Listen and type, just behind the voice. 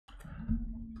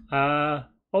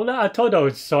Hola a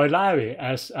todos, soy Larry.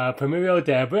 Es primero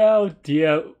de abril,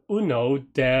 día uno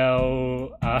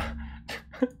del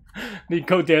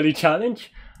Leetcode Daily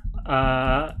Challenge.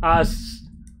 Haz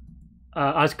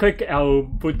clic el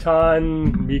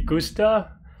botón me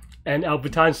gusta and el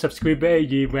botón suscribe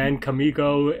y ven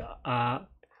conmigo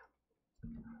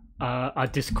a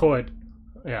Discord.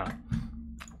 Yeah.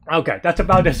 Okay, that's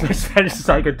about as much Spanish as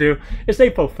I could do. It's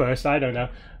April 1st, I don't know.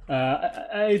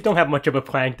 I don't have much of a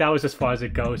plan. That was as far as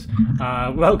it goes.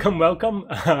 Welcome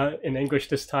in English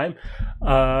this time.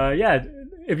 Yeah,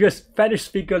 if you're a Spanish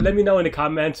speaker, let me know in the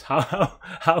comments how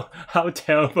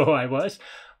terrible I was.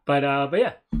 But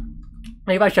yeah,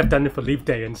 maybe I should have done it for Leap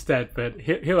Day instead. But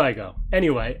here I go.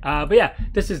 Anyway, but yeah,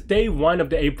 this is day 1 of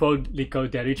the April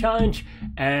Leetcode Daily Challenge,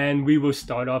 and we will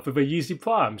start off with a easy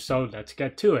problem. So let's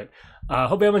get to it.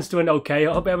 Hope everyone's doing okay.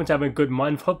 Hope everyone's having a good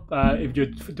month. Hope if you're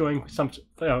doing some,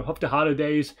 hope the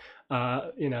holidays,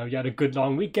 you had a good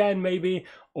long weekend maybe,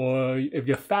 or if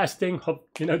you're fasting, hope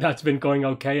that's been going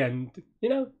okay. And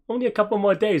only a couple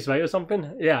more days, right, or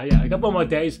something. Yeah, a couple more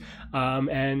days.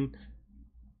 And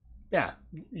yeah,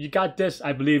 you got this.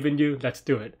 I believe in you. Let's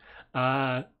do it.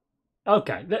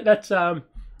 Okay, that's I'm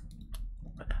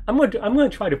gonna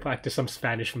try to practice some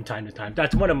Spanish from time to time.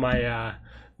 That's one of my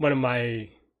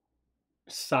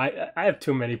side. I have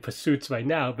too many pursuits right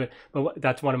now, but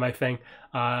that's one of my thing.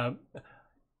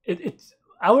 It's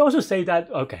I would also say that,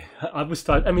 okay, I will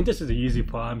start. I mean, this is an easy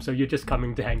problem, so you're just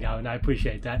coming to hang out, and I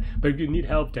appreciate that. But if you need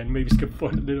help, then maybe skip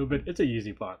forward a little bit. It's an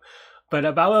easy problem. But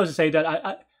I would also say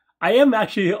that I am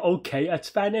actually okay at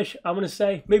Spanish. I'm gonna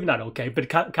say maybe not okay, but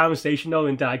conversational,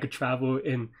 in that I could travel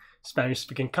in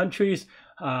Spanish-speaking countries.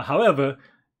 However,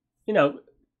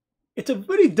 it's a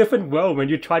really different world when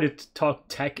you try to talk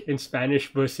tech in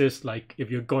Spanish versus like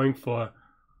if you're going for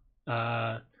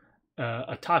a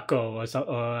taco or some,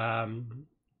 or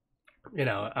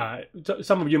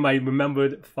some of you might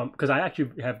remember from, because I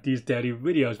actually have these daily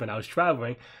videos when I was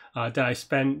traveling, that I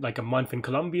spent like a month in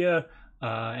Colombia,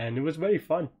 and it was very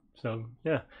fun. So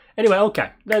yeah. Anyway,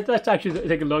 okay, let's actually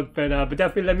take a look. But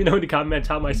definitely let me know in the comments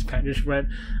how my Spanish went.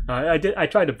 I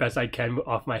tried the best I can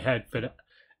off my head, but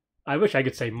I wish I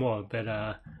could say more. But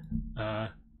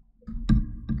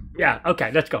yeah,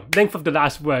 okay, let's go. Length of the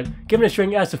last word. Given a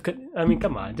string S of, I mean,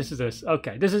 come on, this is a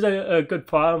good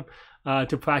problem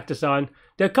to practice on.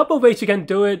 There are a couple of ways you can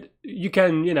do it. You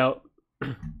can,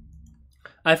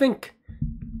 I think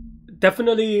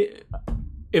definitely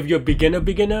if you're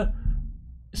beginner,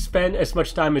 spend as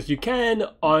much time as you can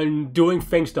on doing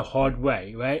things the hard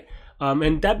way, right?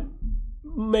 And that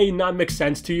may not make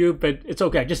sense to you, but it's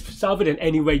okay. Just solve it in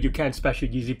any way you can, especially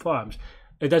easy problems.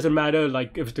 It doesn't matter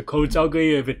like if the code's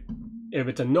ugly, if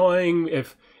it's annoying,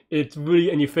 if it's really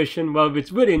inefficient. Well, if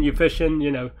it's really inefficient,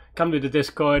 come to the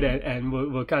Discord and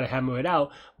we'll kind of hammer it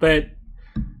out. But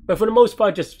for the most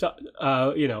part, just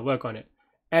work on it.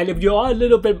 And if you are a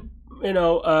little bit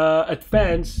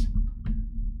advanced,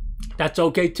 that's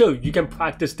okay too. You can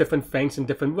practice different things in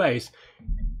different ways.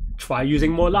 Try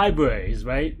using more libraries,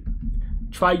 right?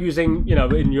 Try using,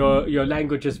 in your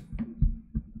languages,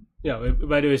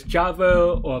 whether it's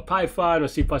Java or Python or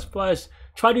C++,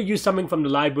 try to use something from the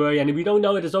library. And if you don't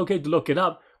know it, it's okay to look it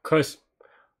up, because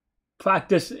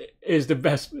practice is the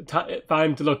best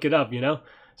time to look it up,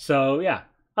 So yeah.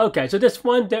 Okay, so this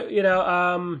one,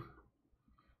 the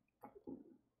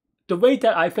way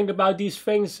that I think about these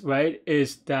things, right,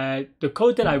 is that the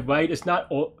code that I write is not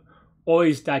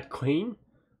always that clean,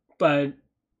 but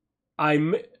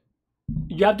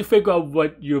you have to figure out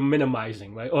what you're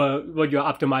minimizing, right, or what you're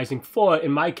optimizing for.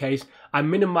 In my case, I'm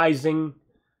minimizing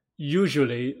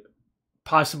usually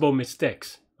possible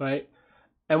mistakes, right?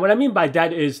 And what I mean by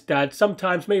that is that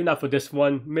sometimes, maybe not for this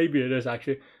one, maybe it is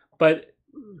actually, but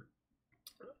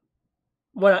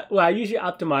what I usually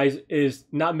optimize is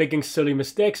not making silly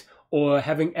mistakes or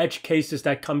having edge cases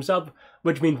that comes up,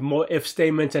 which means more if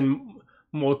statements and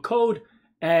more code.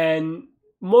 And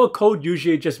more code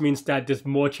usually just means that there's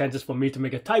more chances for me to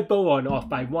make a typo or an off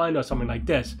by 1 or something like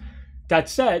this. That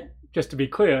said, just to be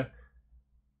clear,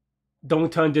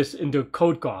 don't turn this into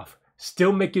code golf.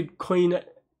 Still make it clean,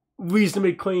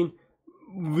 reasonably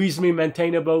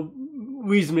maintainable,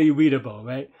 reasonably readable,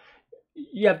 right?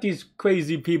 You have these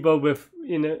crazy people with,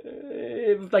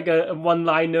 like a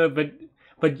one-liner, but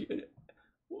you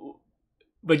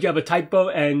have a typo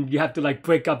and you have to like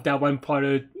break up that one part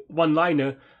of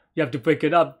one-liner. You have to break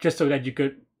it up just so that you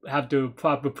could have the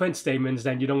proper print statements.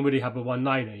 Then you don't really have a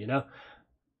one-liner,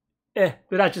 But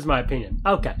that's just my opinion.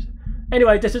 Okay.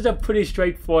 Anyway, this is a pretty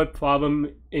straightforward problem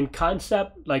in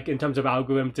concept. Like in terms of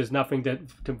algorithms, there's nothing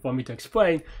for me to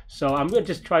explain. So I'm going to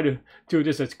just try to do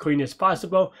this as clean as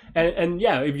possible. And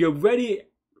yeah, if you're ready,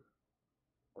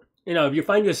 if you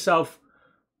find yourself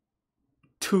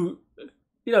to,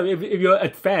 if you're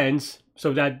advanced,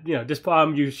 so that, this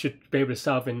problem you should be able to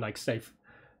solve in like, say,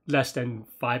 less than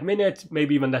 5 minutes,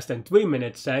 maybe even less than 3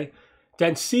 minutes, say,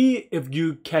 then see if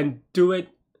you can do it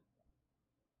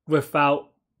without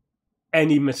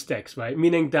any mistakes, right?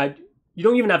 Meaning that you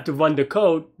don't even have to run the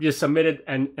code, you just submit it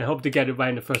and hope to get it right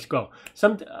in the first go.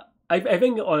 I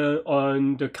think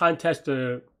on the contest,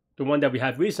 the one that we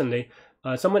had recently,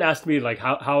 someone asked me like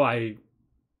how I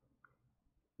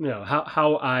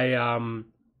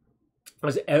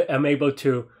am able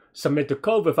to submit the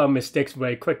code without mistakes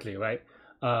very quickly, right?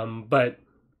 But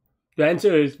the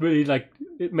answer is really like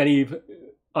many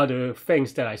other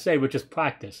things that I say, which is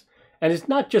practice. And it's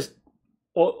not just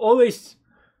always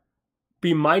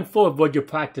be mindful of what you're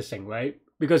practicing, right?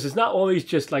 Because it's not always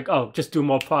just like, oh, just do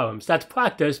more problems. That's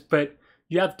practice, but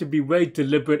you have to be very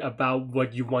deliberate about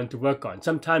what you want to work on.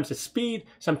 Sometimes it's speed,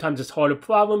 sometimes it's harder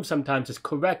problems, sometimes it's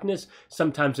correctness,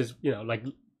 sometimes it's, like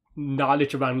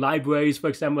knowledge around libraries, for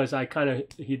example, as I kind of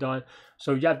hit on.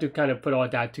 So you have to kind of put all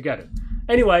that together.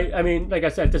 Anyway, I mean, like I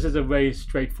said, this is a very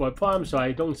straightforward problem, so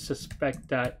I don't suspect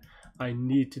that I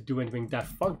need to do anything that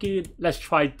funky. Let's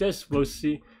try this. We'll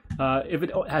see. If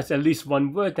it has at least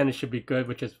one word, then it should be good,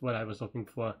 which is what I was looking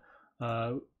for.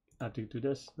 I have to do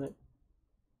this, right?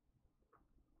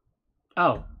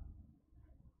 Oh,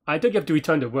 I think you have to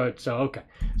return the word, so okay.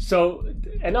 So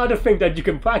another thing that you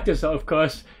can practice, of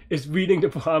course, is reading the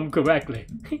problem correctly.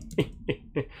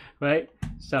 Right?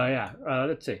 So yeah,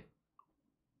 let's see.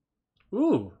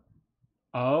 Ooh.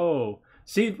 Oh.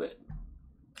 See,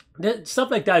 stuff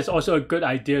like that is also a good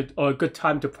idea or a good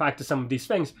time to practice some of these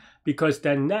things, because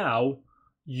then now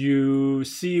you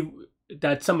see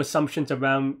that some assumptions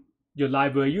around your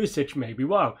library usage may be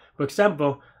wrong. For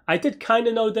example, I did kind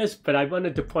of know this, but I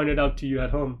wanted to point it out to you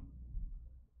at home.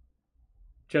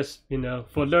 Just,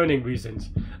 for learning reasons.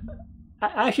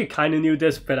 I actually kind of knew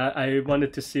this, but I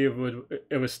wanted to see if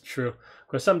it was true.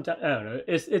 Because sometimes, I don't know,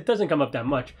 it doesn't come up that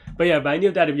much. But yeah, but I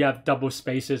knew that if you have double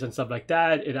spaces and stuff like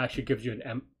that, it actually gives you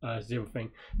an zero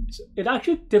thing. It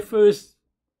actually differs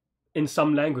in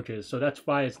some languages, so that's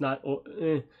why it's not,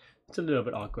 it's a little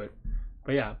bit awkward.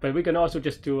 But yeah, but we can also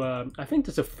just do, I think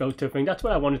there's a filter thing. That's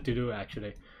what I wanted to do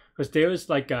actually. Because there's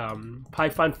like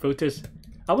Python filters.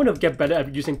 I want to get better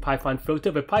at using Python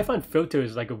filter, but Python filter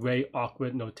is like a very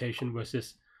awkward notation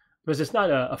versus it's not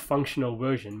a functional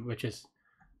version, which is,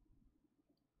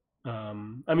 I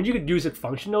mean, you could use it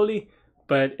functionally,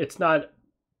 but it's not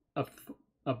a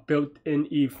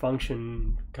built-in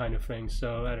function kind of thing.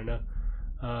 So I don't know.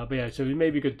 But yeah, so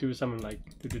maybe you could do something like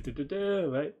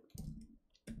right?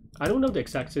 I don't know the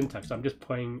exact syntax. So I'm just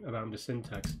playing around the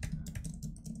syntax.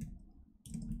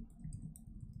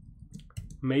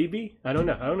 Maybe, I don't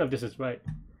know. I don't know if this is right.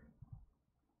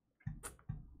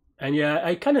 And yeah,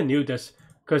 I kind of knew this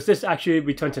because this actually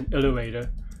returns an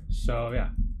iterator. So yeah,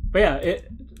 but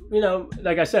yeah,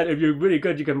 like I said, if you're really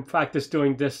good, you can practice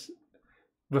doing this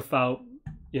without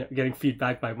getting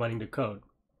feedback by running the code.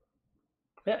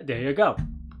 Yeah, there you go.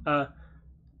 But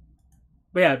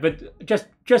yeah, but just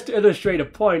to illustrate a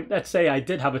point, let's say I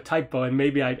did have a typo and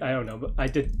maybe I don't know, but I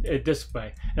did it this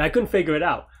way and I couldn't figure it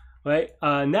out, right?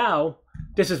 Now,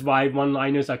 this is why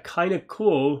one-liners are kind of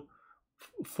cool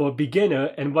for beginner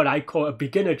and what I call a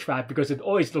beginner trap, because it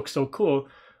always looks so cool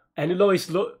and it always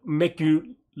make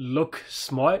you look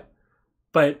smart.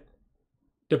 But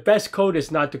the best code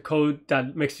is not the code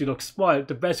that makes you look smart.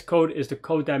 The best code is the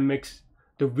code that makes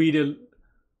the reader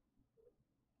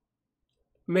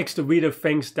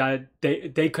thinks that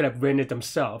they could have written it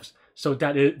themselves. So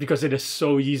that because it is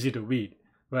so easy to read,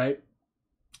 right?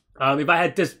 If I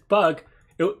had this bug,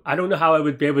 I don't know how I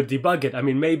would be able to debug it. I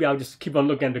mean, maybe I'll just keep on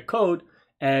looking at the code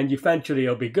and eventually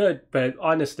it'll be good. But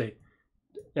honestly,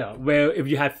 where if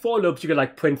you had for loops, you could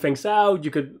like print things out.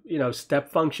 You could, step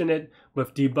function it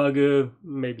with debugger,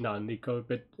 maybe not in Leetcode,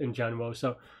 but in general.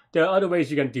 So there are other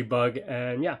ways you can debug.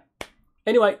 And yeah,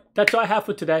 anyway, that's all I have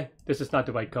for today. This is not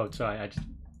the right code. So I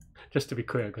just to be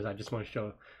clear, because I just want to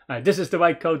show this is the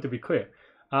right code, to be clear.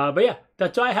 But yeah,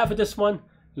 that's all I have for this one.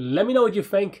 Let me know what you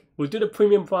think. We'll do the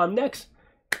premium problem next.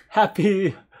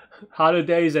 Happy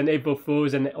holidays and April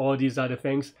Fools and all these other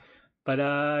things. But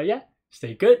yeah,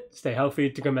 stay good, stay healthy,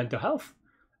 take good mental health.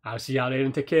 I'll see y'all later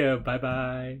and take care. Bye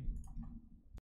bye.